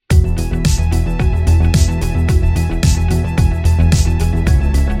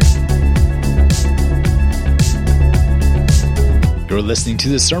You're listening to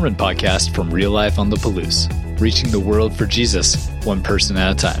the Sermon Podcast from Real Life on the Palouse, reaching the world for Jesus, one person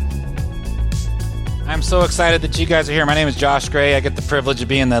at a time. I'm so excited that you guys are here. My name is Josh Gray. I get the privilege of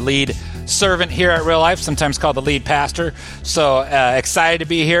being the lead servant here at Real Life, sometimes called the lead pastor. So excited to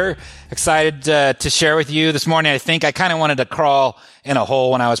be here, excited to share with you this morning. I think I kind of wanted to crawl in a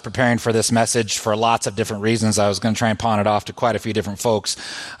hole when I was preparing for this message for lots of different reasons. I was going to try and pawn it off to quite a few different folks,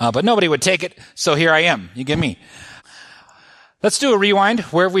 but nobody would take it. So here I am. You get me. Let's do a rewind.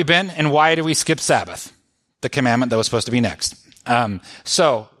 Where have we been and why did we skip Sabbath? The commandment that was supposed to be next.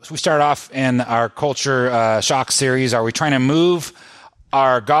 So we started off in our culture shock series. Are we trying to move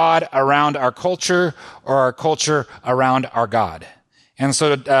our God around our culture or our culture around our God? And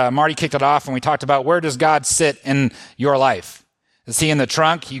so Marty kicked it off and we talked about where does God sit in your life? Is he in the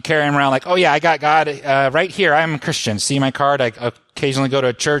trunk? You carry him around like, oh yeah, I got God right here. I'm a Christian. See my card? I occasionally go to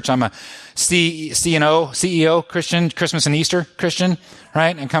a church. I'm a CEO Christian, Christmas and Easter Christian,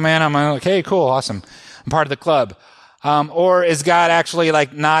 right? And come in, I'm like, hey, cool, awesome. I'm part of the club. Or is God actually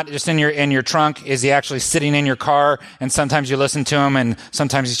like not just in your trunk? Is he actually sitting in your car and sometimes you listen to him and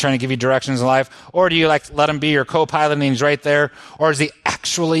sometimes he's trying to give you directions in life? Or do you like let him be your co-pilot and he's right there? Or is he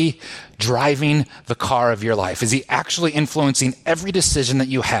actually driving the car of your life? Is he actually influencing every decision that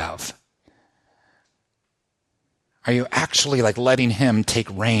you have? Are you actually like letting him take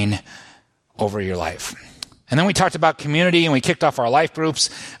reign over your life? And then we talked about community and we kicked off our life groups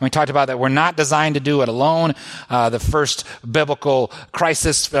and we talked about that we're not designed to do it alone. The first biblical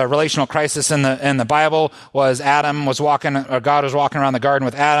crisis, relational crisis in the Bible was God was walking around the garden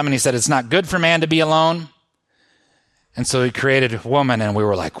with Adam and he said, it's not good for man to be alone. And so he created a woman and we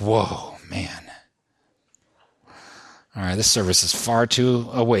were like, whoa, man. All right, this service is far too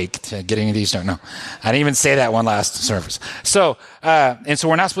awake to get any of these. No, I didn't even say that one last service. So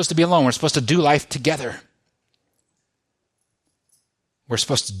we're not supposed to be alone. We're supposed to do life together. We're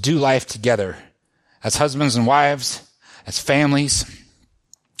supposed to do life together as husbands and wives, as families.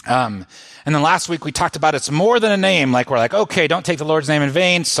 And then last week we talked about it's more than a name. Like we're like, okay, don't take the Lord's name in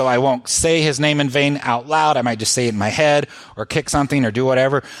vain. So I won't say his name in vain out loud. I might just say it in my head or kick something or do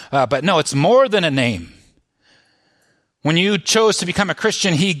whatever. But no, it's more than a name. When you chose to become a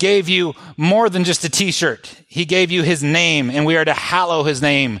Christian, he gave you more than just a t-shirt. He gave you his name and we are to hallow his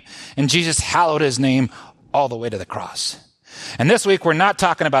name. And Jesus hallowed his name all the way to the cross. And this week, we're not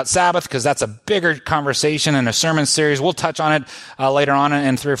talking about Sabbath because that's a bigger conversation in a sermon series. We'll touch on it later on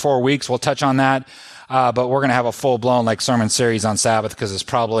in 3 or 4 weeks. We'll touch on that. But we're going to have a full-blown like sermon series on Sabbath because it's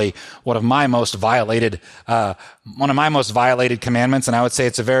probably one of my most violated commandments. And I would say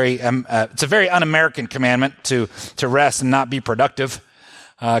it's a very un-American commandment to rest and not be productive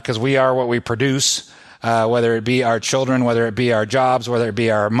because we are what we produce. Whether it be our children, whether it be our jobs, whether it be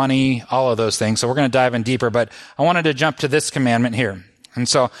our money, all of those things. So we're going to dive in deeper, but I wanted to jump to this commandment here. And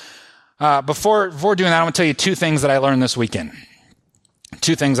so, before doing that, I want to tell you 2 things that I learned this weekend.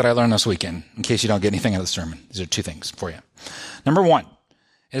 2 things that I learned this weekend, in case you don't get anything out of the sermon. These are 2 things for you. Number 1,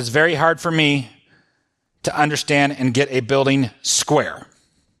 it is very hard for me to understand and get a building square.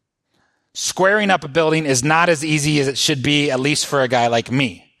 Squaring up a building is not as easy as it should be, at least for a guy like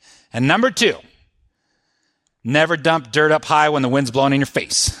me. And number 2, never dump dirt up high when the wind's blowing in your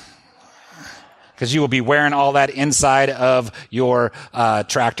face. Because you will be wearing all that inside of your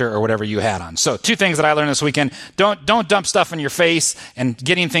tractor or whatever you had on. So 2 things that I learned this weekend. Don't dump stuff in your face and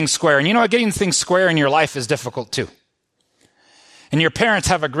getting things square. And you know what? Getting things square in your life is difficult too. And your parents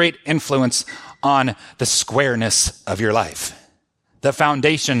have a great influence on the squareness of your life. The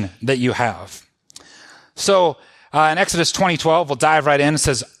foundation that you have. So in Exodus 20:12, we'll dive right in. It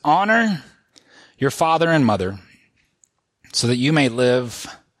says, honor your father and mother, so that you may live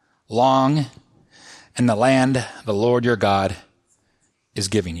long in the land the Lord your God is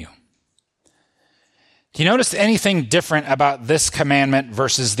giving you. Do you notice anything different about this commandment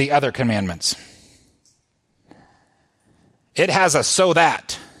versus the other commandments? It has a so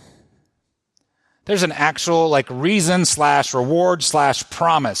that. There's an actual like reason / reward /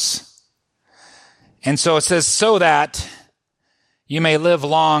 promise. And so it says so that you may live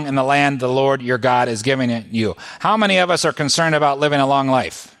long in the land the Lord your God is giving you. How many of us are concerned about living a long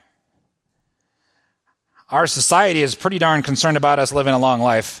life? Our society is pretty darn concerned about us living a long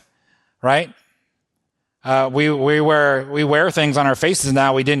life, right? We wear things on our faces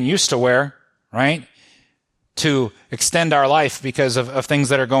now we didn't used to wear, right? To extend our life because of things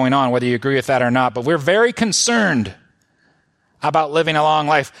that are going on, whether you agree with that or not. But we're very concerned about living a long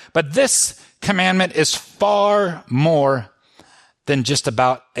life. But this commandment is far more than just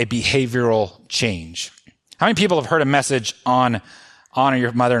about a behavioral change. How many people have heard a message on honor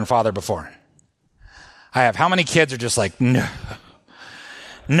your mother and father before? I have. How many kids are just like, no,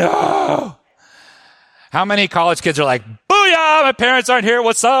 No. How many college kids are like, booyah, my parents aren't here,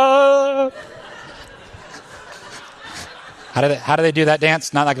 what's up? How do they do that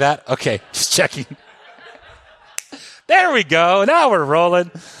dance? Not like that? Okay, just checking. There we go. Now we're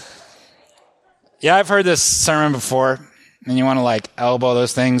rolling. Yeah, I've heard this sermon before, and you want to like elbow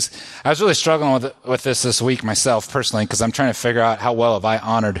those things. I was really struggling with this week myself personally because I'm trying to figure out how well have I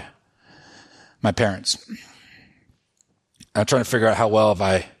honored my parents. I'm trying to figure out how well have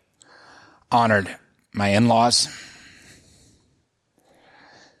I honored my in-laws.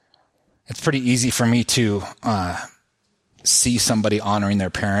 It's pretty easy for me to see somebody honoring their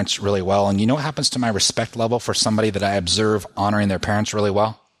parents really well. And you know what happens to my respect level for somebody that I observe honoring their parents really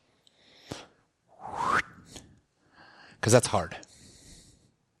well? Because that's hard.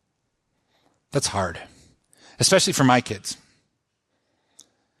 That's hard. Especially for my kids.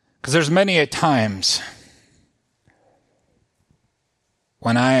 Because there's many a times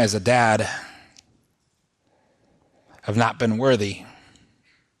when I, as a dad, have not been worthy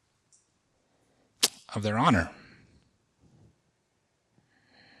of their honor.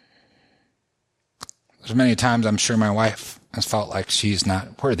 There's many times I'm sure my wife has felt like she's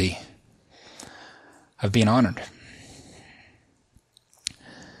not worthy of being honored.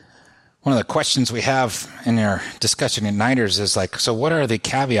 One of the questions we have in our discussion at Nighters is like, so what are the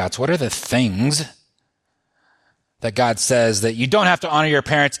caveats? What are the things that God says that you don't have to honor your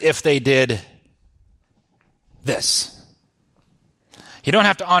parents if they did this? You don't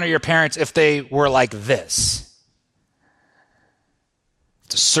have to honor your parents if they were like this.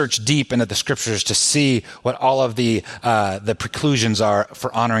 To search deep into the scriptures to see what all of the preclusions are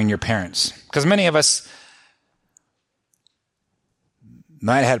for honoring your parents. Because many of us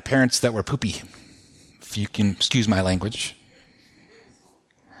might have had parents that were poopy, if you can excuse my language.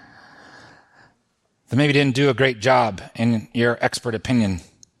 That maybe didn't do a great job in your expert opinion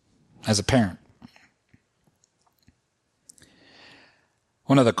as a parent.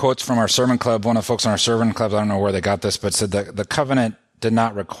 One of the quotes from our sermon club, one of the folks on our sermon club, I don't know where they got this, but said that the covenant did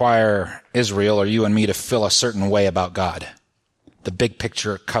not require Israel or you and me to feel a certain way about God. The big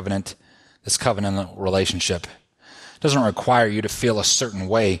picture covenant, this covenant relationship, doesn't require you to feel a certain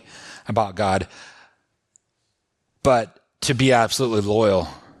way about God, but to be absolutely loyal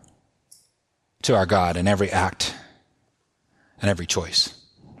to our God in every act and every choice.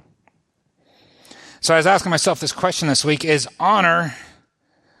 So I was asking myself this question this week, is honor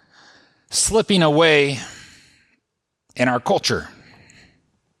slipping away in our culture?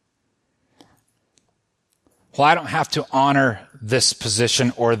 Well, I don't have to honor this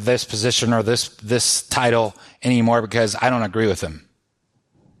position or this title anymore because I don't agree with them.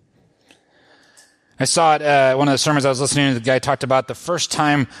 I saw it, one of the sermons I was listening to, the guy talked about the first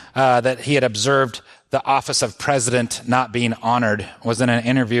time that he had observed the office of president not being honored was in an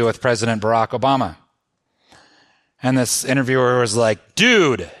interview with President Barack Obama. And this interviewer was like,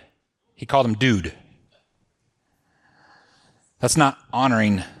 dude. He called him dude. That's not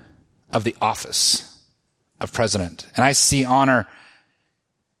honoring of the office of president. And I see honor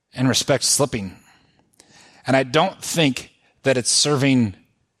and respect slipping. And I don't think that it's serving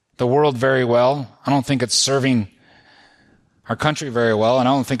the world very well. I don't think it's serving our country very well. And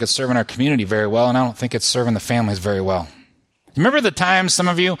I don't think it's serving our community very well. And I don't think it's serving the families very well. Remember the times, some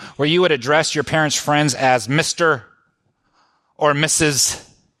of you, where you would address your parents' friends as Mr. or Mrs.?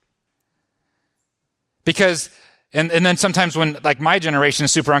 Because, and then sometimes when, like, my generation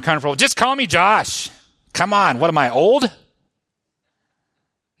is super uncomfortable, just call me Josh. Come on, what am I, old?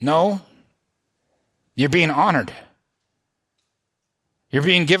 No. You're being honored. You're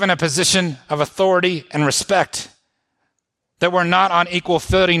being given a position of authority and respect that we're not on equal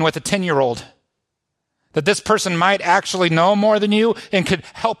footing with a 10-year-old. That this person might actually know more than you and could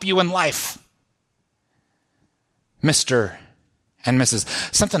help you in life. Mr. and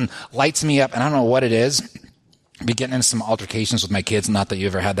Mrs. Something lights me up, and I don't know what it is. I'll be getting into some altercations with my kids. Not that you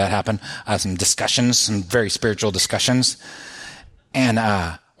ever had that happen. Some discussions, some very spiritual discussions. And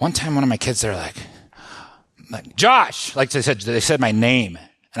one time, one of my kids, they're like, Josh, like they said my name.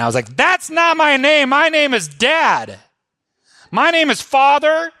 And I was like, that's not my name. My name is Dad. My name is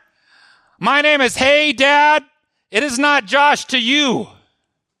Father. My name is Hey, Dad. It is not Josh to you.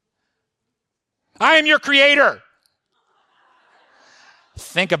 I am your creator.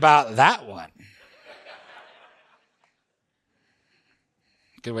 Think about that one.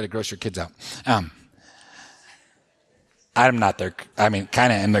 Good way to gross your kids out. I'm not their, kind of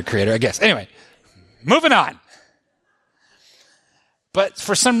am their creator, I guess. Anyway, moving on. But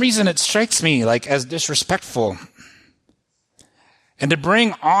for some reason, it strikes me like as disrespectful. And to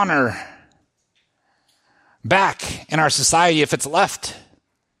bring honor back in our society, if it's left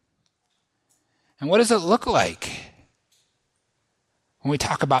And what does it look like when we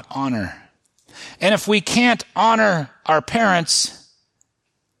talk about honor? And if we can't honor our parents,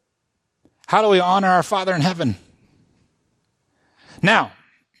 how do we honor our Father in heaven? Now,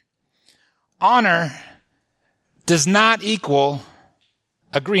 honor does not equal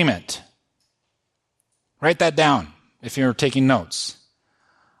agreement. Write that down if you're taking notes.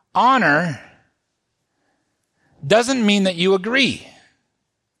 Honor doesn't mean that you agree.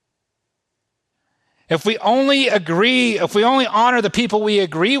 If we only honor the people we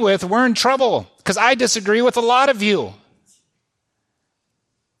agree with, we're in trouble, because I disagree with a lot of you.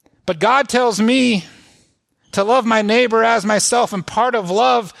 But God tells me to love my neighbor as myself, and part of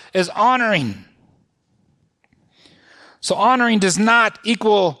love is honoring. So honoring does not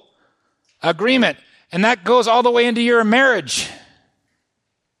equal agreement, and that goes all the way into your marriage.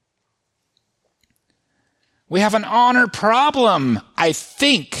 We have an honor problem, I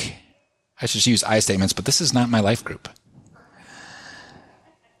think. I should use I statements, but this is not my life group.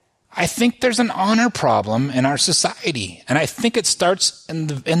 I think there's an honor problem in our society, and I think it starts in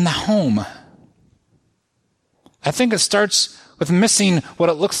the home. I think it starts with missing what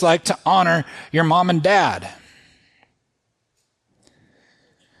it looks like to honor your mom and dad.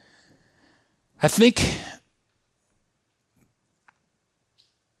 I think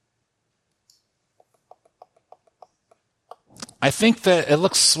that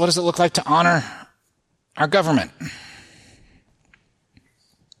what does it look like to honor our government?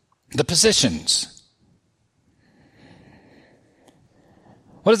 The positions.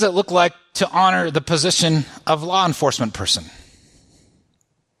 What does it look like to honor the position of law enforcement person?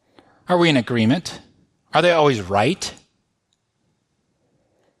 Are we in agreement? Are they always right?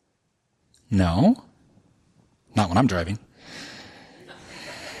 No. Not when I'm driving.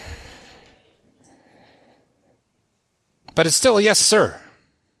 But it's still a yes, sir.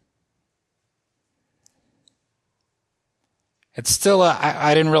 It's still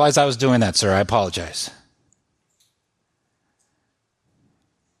I didn't realize I was doing that, sir. I apologize.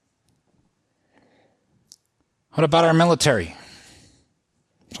 What about our military?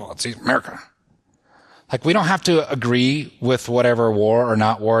 So let's see, America. Like, we don't have to agree with whatever war or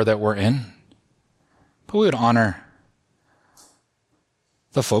not war that we're in, but we would honor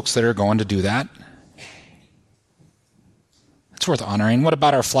the folks that are going to do that. It's worth honoring. What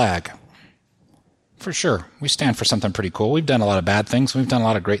about our flag? For sure, we stand for something pretty cool. We've done a lot of bad things. We've done a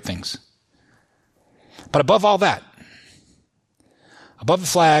lot of great things. But above all that, above the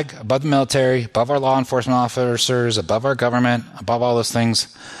flag, above the military, above our law enforcement officers, above our government, above all those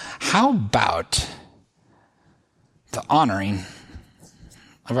things, how about the honoring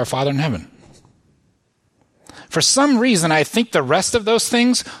of our Father in heaven? For some reason, I think the rest of those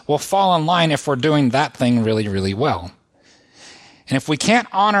things will fall in line if we're doing that thing really, really well. And if we can't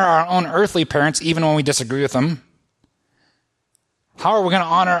honor our own earthly parents, even when we disagree with them, how are we going to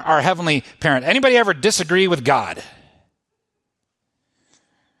honor our heavenly parent? Anybody ever disagree with God?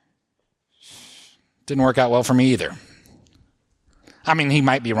 Didn't work out well for me either. I mean, he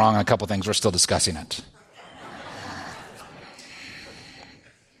might be wrong on a couple things. We're still discussing it.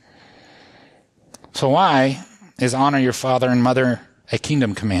 So why is honor your father and mother a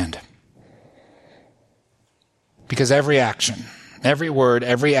kingdom command? Because every action, every word,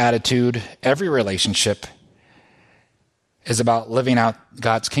 every attitude, every relationship is about living out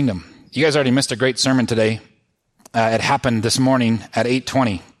God's kingdom. You guys already missed a great sermon today. It happened this morning at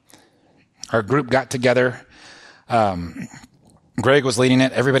 8:20. Our group got together. Greg was leading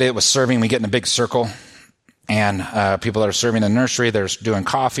it. Everybody that was serving, we get in a big circle. And people that are serving in the nursery, that are doing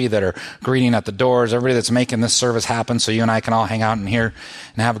coffee, that are greeting at the doors, everybody that's making this service happen so you and I can all hang out in here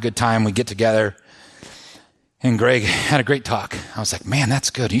and have a good time. We get together. And Greg had a great talk. I was like, man,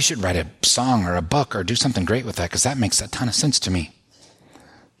 that's good. You should write a song or a book or do something great with that, because that makes a ton of sense to me.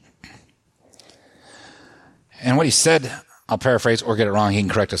 And what he said, I'll paraphrase or get it wrong. He can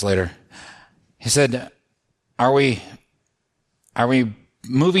correct us later. He said, are we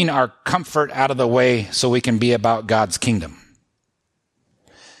moving our comfort out of the way so we can be about God's kingdom?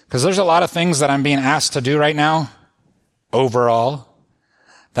 Because there's a lot of things that I'm being asked to do right now, overall,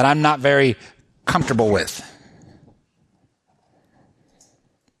 that I'm not very comfortable with.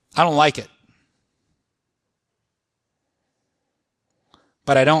 I don't like it.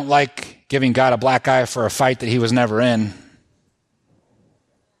 But I don't like giving God a black eye for a fight that he was never in.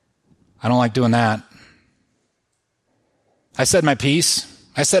 I don't like doing that. I said my piece.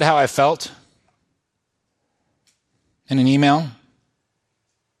 I said how I felt in an email.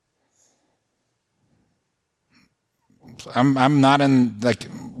 I'm not in, like,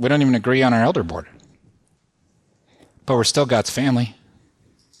 we don't even agree on our elder board. But we're still God's family.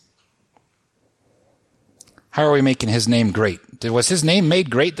 How are we making his name great? Was his name made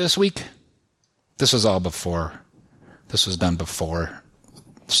great this week? This was all before. This was done before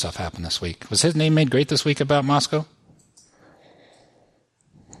stuff happened this week. Was his name made great this week about Moscow?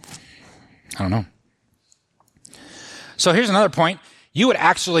 I don't know. So here's another point. You would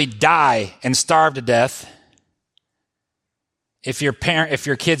actually die and starve to death if your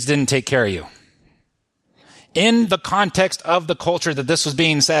kids didn't take care of you. In the context of the culture that this was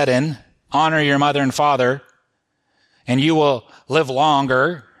being said in, honor your mother and father, and you will live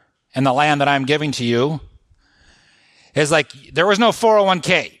longer in the land that I'm giving to you, is like there was no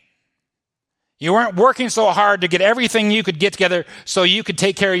 401k. You weren't working so hard to get everything you could get together so you could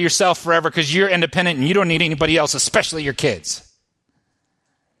take care of yourself forever because you're independent and you don't need anybody else, especially your kids.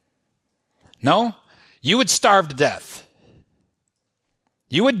 No, you would starve to death.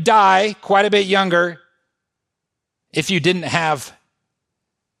 You would die quite a bit younger if you didn't have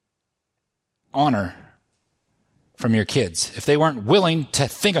honor from your kids. If they weren't willing to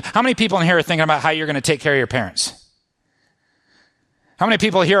think of, how many people in here are thinking about how you're going to take care of your parents? How many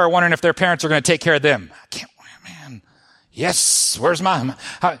people here are wondering if their parents are going to take care of them? I can't, man. Yes, where's mom?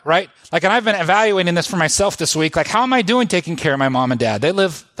 Right? Like, and I've been evaluating this for myself this week. Like, how am I doing taking care of my mom and dad? They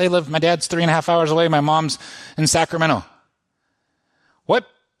live, my dad's 3.5 hours away. My mom's in Sacramento. What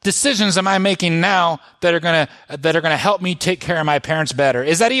decisions am I making now that are going to help me take care of my parents better?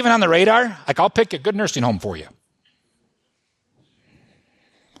 Is that even on the radar? Like, I'll pick a good nursing home for you.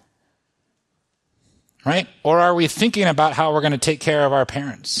 Right? Or are we thinking about how we're going to take care of our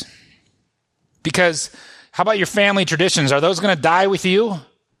parents? Because how about your family traditions? Are those going to die with you? Or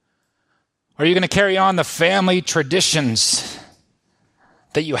are you going to carry on the family traditions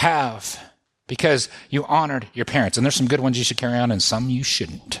that you have because you honored your parents? And there's some good ones you should carry on and some you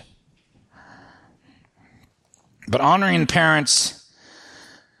shouldn't. But honoring parents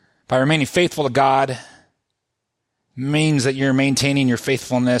by remaining faithful to God means that you're maintaining your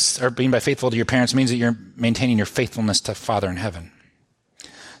faithfulness, or being faithful to your parents means that you're maintaining your faithfulness to Father in heaven.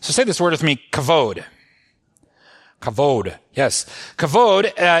 So say this word with me, kavod. Kavod, yes.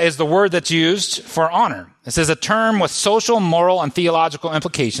 Kavod is the word that's used for honor. This is a term with social, moral, and theological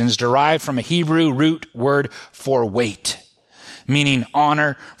implications derived from a Hebrew root word for weight, meaning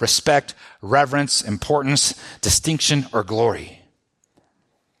honor, respect, reverence, importance, distinction, or glory.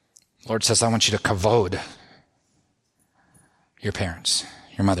 The Lord says, I want you to kavod your parents,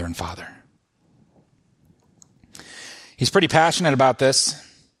 your mother and father. He's pretty passionate about this.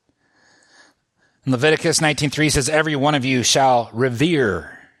 In Leviticus 19:3 says, every one of you shall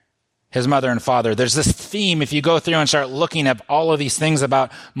revere his mother and father. There's this theme, if you go through and start looking at all of these things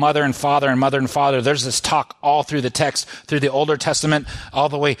about mother and father, there's this talk all through the text, through the Older Testament, all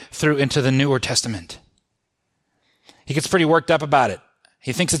the way through into the Newer Testament. He gets pretty worked up about it.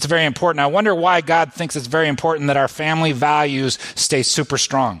 He thinks it's very important. I wonder why God thinks it's very important that our family values stay super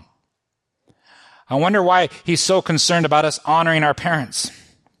strong. I wonder why he's so concerned about us honoring our parents.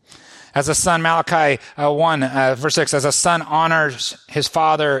 As a son, Malachi 1, verse 6, as a son honors his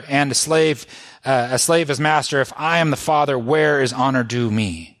father and a slave his master, if I am the father, where is honor due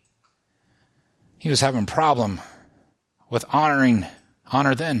me? He was having a problem with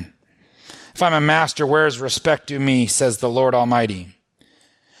honor then. If I'm a master, where is respect due me, says the Lord Almighty.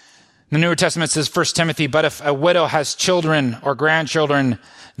 The Newer Testament says, 1 Timothy, but if a widow has children or grandchildren,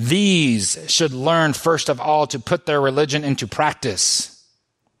 these should learn first of all to put their religion into practice.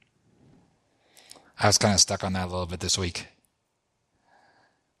 I was kind of stuck on that a little bit this week.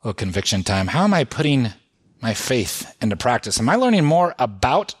 A little conviction time. How am I putting my faith into practice? Am I learning more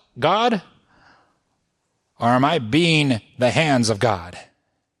about God? Or am I being the hands of God?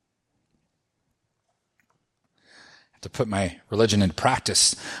 To put my religion into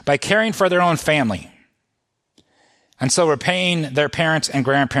practice by caring for their own family. And so repaying their parents and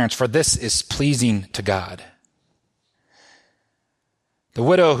grandparents, for this is pleasing to God. The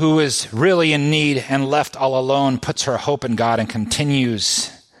widow who is really in need and left all alone puts her hope in God and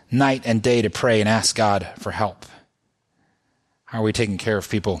continues night and day to pray and ask God for help. How are we taking care of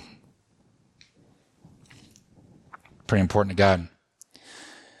people? Pretty important to God.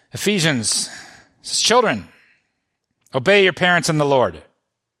 Ephesians says, children, obey your parents in the Lord,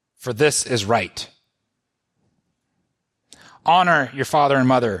 for this is right. Honor your father and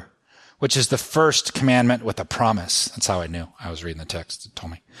mother, which is the first commandment with a promise. That's how I knew. I was reading the text. It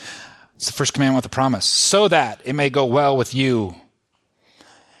told me. It's the first commandment with a promise, so that it may go well with you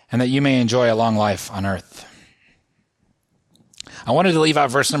and that you may enjoy a long life on earth. I wanted to leave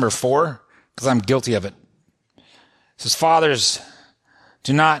out verse number 4 because I'm guilty of it. It says, fathers,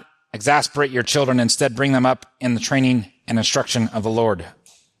 do not exasperate your children. Instead, bring them up in the training and instruction of the Lord.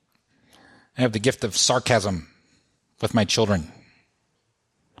 I have the gift of sarcasm with my children.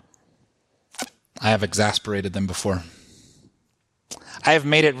 I have exasperated them before. I have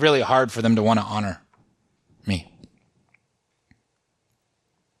made it really hard for them to want to honor me.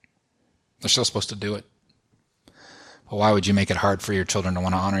 They're still supposed to do it. But why would you make it hard for your children to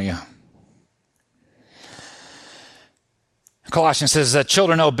want to honor you? Colossians says,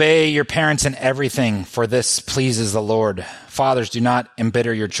 children, obey your parents in everything, for this pleases the Lord. Fathers, do not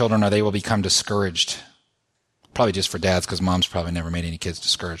embitter your children, or they will become discouraged. Probably just for dads, because moms probably never made any kids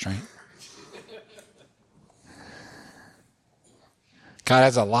discouraged, right? God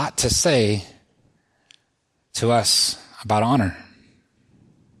has a lot to say to us about honor.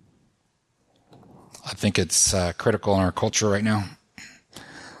 I think it's critical in our culture right now.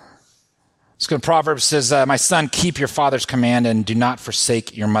 Let's go to Proverbs. Says, my son, keep your father's command and do not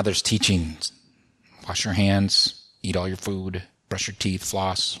forsake your mother's teaching. Wash your hands, eat all your food, brush your teeth,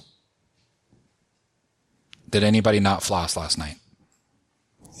 floss. Did anybody not floss last night?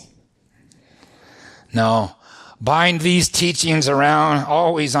 No. Bind these teachings around,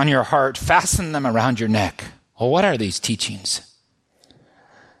 always on your heart. Fasten them around your neck. Well, what are these teachings?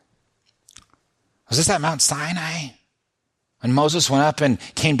 Was this at Mount Sinai? When Moses went up and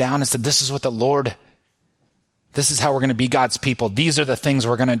came down and said, this is what this is how we're going to be God's people. These are the things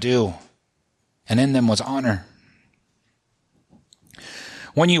we're going to do. And in them was honor.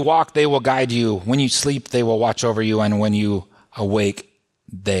 When you walk, they will guide you. When you sleep, they will watch over you. And when you awake,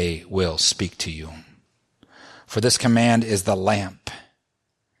 they will speak to you. For this command is the lamp.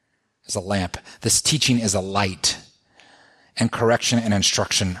 Is a lamp. This teaching is a light. And correction and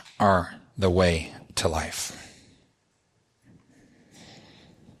instruction are the way to life.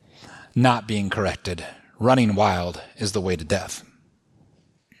 Not being corrected, running wild is the way to death.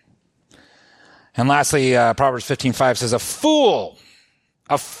 And lastly, Proverbs 15:5 says, a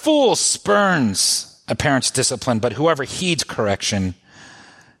fool spurns a parent's discipline, but whoever heeds correction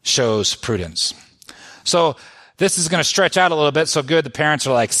shows prudence. So this is going to stretch out a little bit. So good, the parents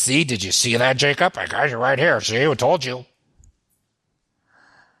are like, see, did you see that, Jacob? I got you right here. See, I told you.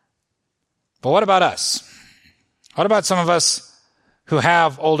 But what about us? What about some of us who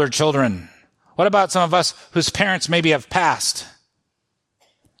have older children? What about some of us whose parents maybe have passed?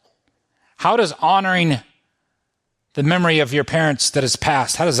 How does honoring the memory of your parents that has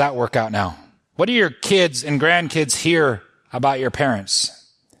passed, how does that work out now? What do your kids and grandkids hear about your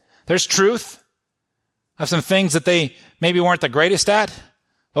parents? There's truth of some things that they maybe weren't the greatest at,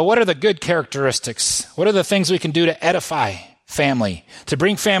 but what are the good characteristics? What are the things we can do to edify family, to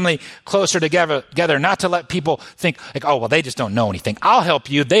bring family closer together, not to let people think like, oh, well, they just don't know anything. I'll help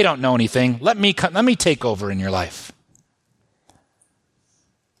you. They don't know anything. Let me take over in your life.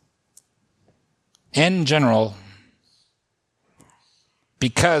 In general,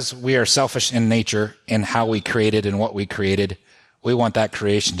 because we are selfish in nature in how we created and what we created, we want that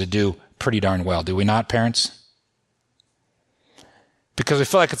creation to do pretty darn well. Do we not, parents? Because we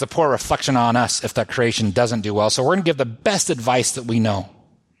feel like it's a poor reflection on us if that creation doesn't do well. So we're going to give the best advice that we know.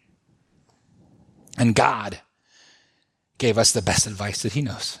 And God gave us the best advice that he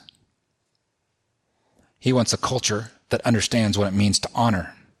knows. He wants a culture that understands what it means to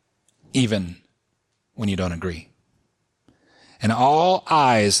honor, even when you don't agree. And all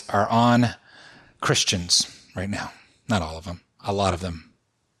eyes are on Christians right now. Not all of them, a lot of them.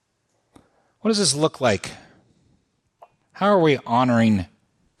 What does this look like? How are we honoring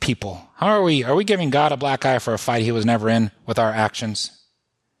people? Are we giving God a black eye for a fight he was never in with our actions?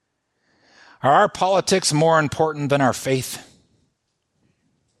 Are our politics more important than our faith?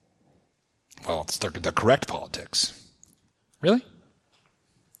 Well, it's the correct politics. Really?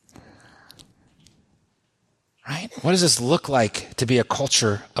 Right? What does this look like to be a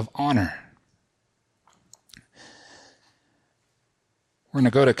culture of honor? We're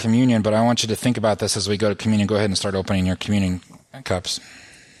going to go to communion, but I want you to think about this as we go to communion. Go ahead and start opening your communion cups.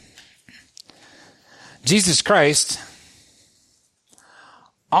 Jesus Christ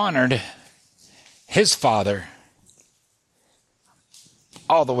honored his Father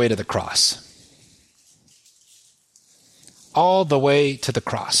all the way to the cross. All the way to the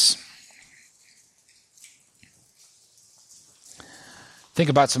cross. Think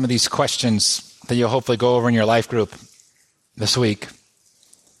about some of these questions that you'll hopefully go over in your life group this week.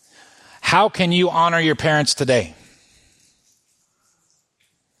 How can you honor your parents today?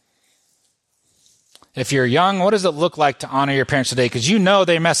 If you're young, what does it look like to honor your parents today? Because you know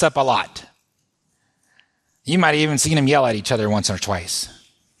they mess up a lot. You might have even seen them yell at each other once or twice.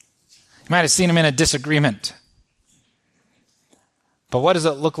 You might have seen them in a disagreement. But what does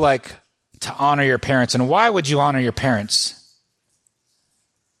it look like to honor your parents? And why would you honor your parents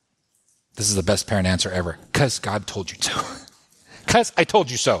This is the best parent answer ever. Because God told you to. Because I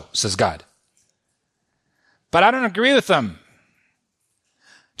told you so, says God. But I don't agree with them.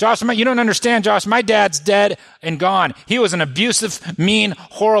 Josh, you don't understand, Josh. My dad's dead and gone. He was an abusive, mean,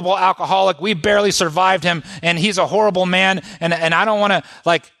 horrible alcoholic. We barely survived him, and he's a horrible man. And I don't want to,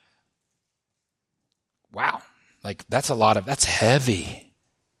 wow. That's heavy.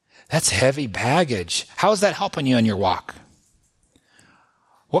 That's heavy baggage. How is that helping you in your walk?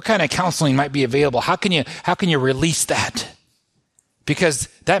 What kind of counseling might be available? How can you release that? Because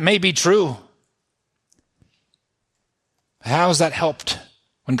that may be true. How has that helped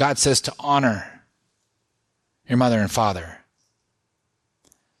when God says to honor your mother and father?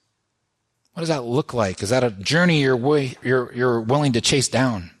 What does that look like? Is that a journey you're willing to chase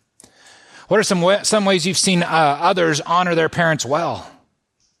down? What are some ways you've seen others honor their parents well?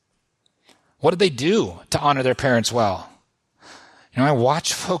 What did they do to honor their parents well? I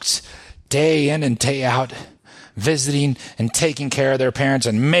watch folks day in and day out visiting and taking care of their parents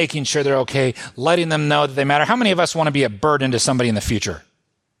and making sure they're okay, letting them know that they matter. How many of us want to be a burden to somebody in the future?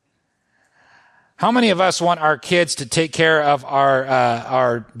 How many of us want our kids to take care of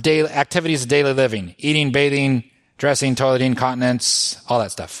our daily activities of daily living, eating, bathing, dressing, toileting, continence, all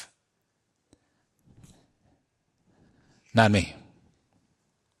that stuff? Not me.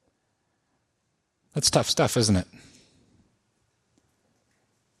 That's tough stuff, isn't it?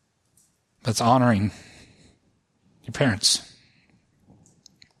 That's honoring your parents.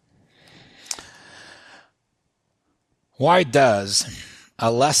 Why does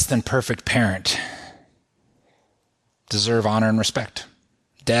a less than perfect parent deserve honor and respect,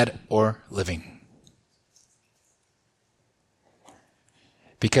 dead or living?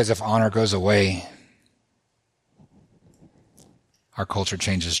 Because if honor goes away, our culture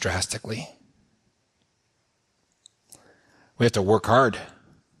changes drastically. We have to work hard.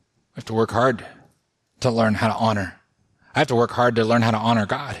 We have to work hard to learn how to honor. I have to work hard to learn how to honor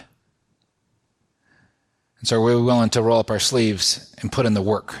God. And so we're willing to roll up our sleeves and put in the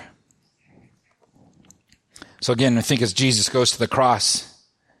work. So again, I think as Jesus goes to the cross,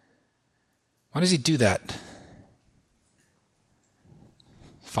 why does he do that?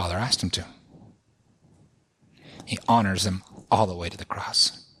 Father asked him to. He honors him all the way to the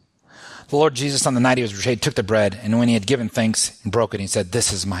cross. The Lord Jesus, on the night he was betrayed, took the bread, and when he had given thanks and broke it, he said,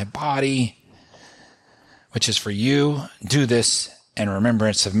 "This is my body, which is for you. Do this in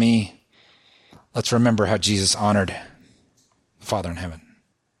remembrance of me." Let's remember how Jesus honored the Father in heaven.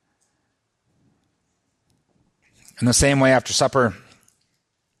 In the same way, after supper,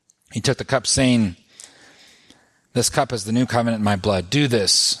 he took the cup, saying, "This cup is the new covenant in my blood. Do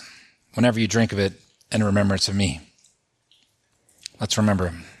this whenever you drink of it in remembrance of me." Let's remember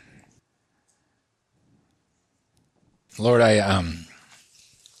him. Lord, I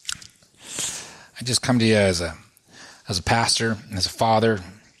just come to you as a pastor, as a father,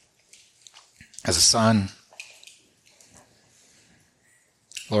 as a son.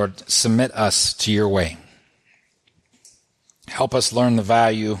 Lord, submit us to your way. Help us learn the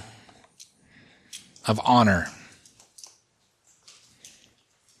value of honor.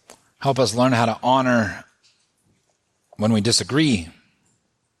 Help us learn how to honor when we disagree.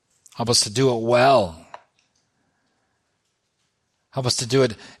 Help us to do it well. Help us to do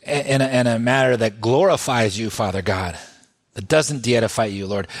it in a manner that glorifies you, Father God, that doesn't de-edify you,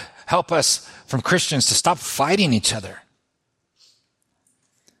 Lord. Help us from Christians to stop fighting each other.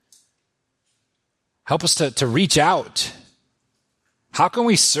 Help us to reach out. How can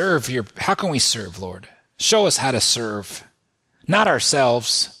we serve, Lord? Show us how to serve, not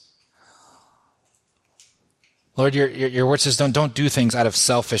ourselves. Lord, your word says don't do things out of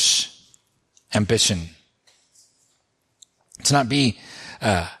selfish ambition. To not be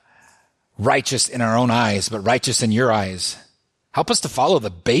righteous in our own eyes, but righteous in your eyes. Help us to follow the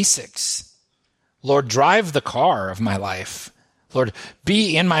basics. Lord, drive the car of my life. Lord,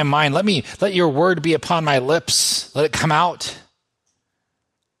 be in my mind. Let your word be upon my lips. Let it come out.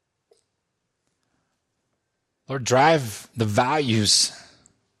 Lord, drive the values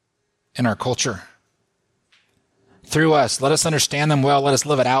in our culture. Through us, let us understand them well. Let us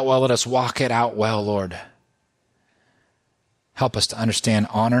live it out well. Let us walk it out well, Lord. Help us to understand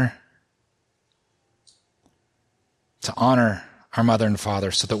honor, to honor our mother and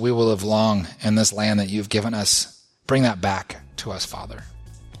father so that we will live long in this land that you've given us. Bring that back to us, Father.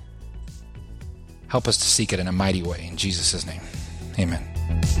 Help us to seek it in a mighty way. In Jesus' name, amen.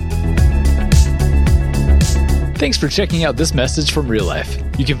 Thanks for checking out this message from Real Life.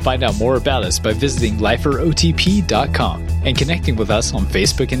 You can find out more about us by visiting liferotp.com and connecting with us on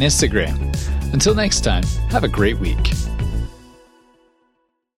Facebook and Instagram. Until next time, have a great week.